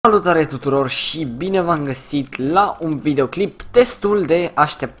Salutare tuturor și bine v-am găsit la un videoclip destul de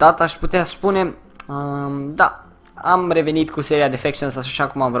așteptat, aș putea spune. Da, am revenit cu seria de Factions așa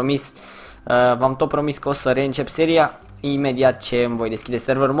cum am promis. V-am tot promis că o să reîncep seria imediat ce îmi voi deschide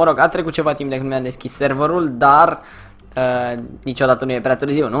serverul. Mă rog, a trecut ceva timp de când mi-am deschis serverul, dar niciodată nu e prea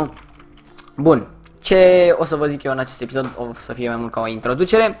târziu, nu? Bun, ce o să vă zic eu în acest episod o să fie mai mult ca o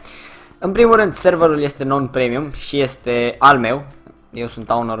introducere. În primul rând, serverul este non-premium și este al meu. Eu sunt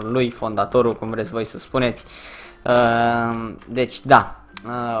ownerul lui, fondatorul, cum vreți voi să spuneți. Deci, da,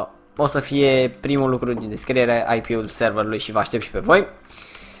 o să fie primul lucru din descriere, IP-ul serverului și vă aștept și pe voi.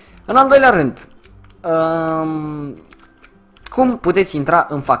 În al doilea rând, cum puteți intra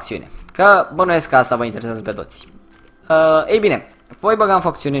în facțiune? Că bănuiesc că asta vă interesează pe toți. Ei bine, voi băga în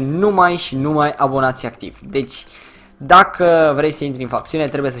facțiune numai și numai abonații activi. Deci, dacă vrei să intri în facțiune,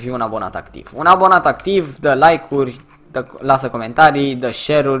 trebuie să fii un abonat activ. Un abonat activ dă like-uri, lasă comentarii, dă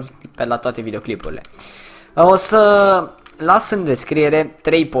share-uri pe la toate videoclipurile. O să las în descriere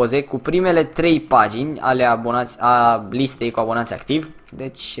 3 poze cu primele 3 pagini ale a listei cu abonați activi.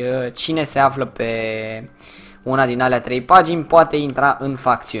 Deci cine se află pe una din alea 3 pagini poate intra în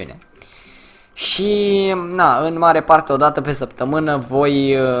facțiune. Și na, în mare parte odată pe săptămână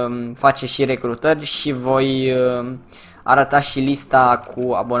voi face și recrutări și voi arăta și lista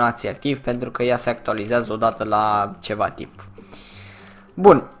cu abonații activi, pentru că ea se actualizează odată la ceva timp.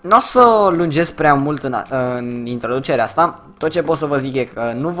 Bun, nu o să lungesc prea mult în introducerea asta. Tot ce pot să vă zic e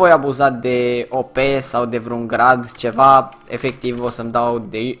că nu voi abuza de OP sau de vreun grad, ceva. Efectiv o să-mi dau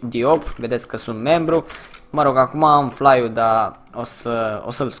de 8, vedeți că sunt membru. Mă rog, acum am fly-ul, dar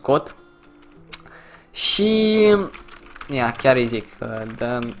o să-l scot. Și ia, chiar îi zic că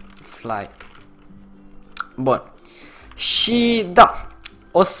dăm fly. Bun. Și da,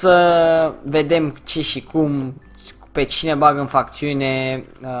 o să vedem ce și cum, pe cine bag în facțiune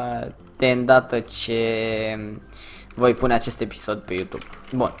de îndată ce voi pune acest episod pe YouTube.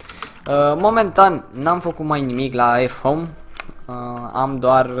 Bun. Momentan n-am făcut mai nimic la F-Home.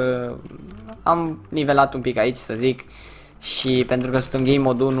 Am nivelat un pic aici, să zic. Și pentru că sunt în Game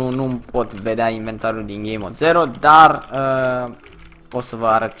Mode 1 nu pot vedea inventarul din Game Mode 0, dar o să vă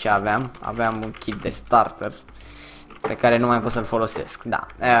arăt ce aveam. Aveam un kit de starter pe care nu mai pot să-l folosesc. Da,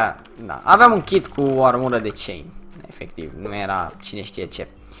 aveam un kit cu o armură de chain. Efectiv, nu era cine știe ce.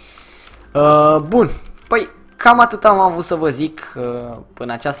 Bun, păi cam atât am avut să vă zic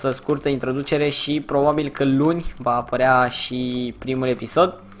până această scurtă introducere și probabil că luni va apărea și primul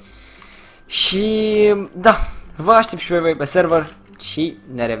episod. Și da, vă aștept și pe voi pe server și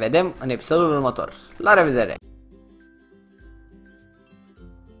ne revedem în episodul următor. La revedere!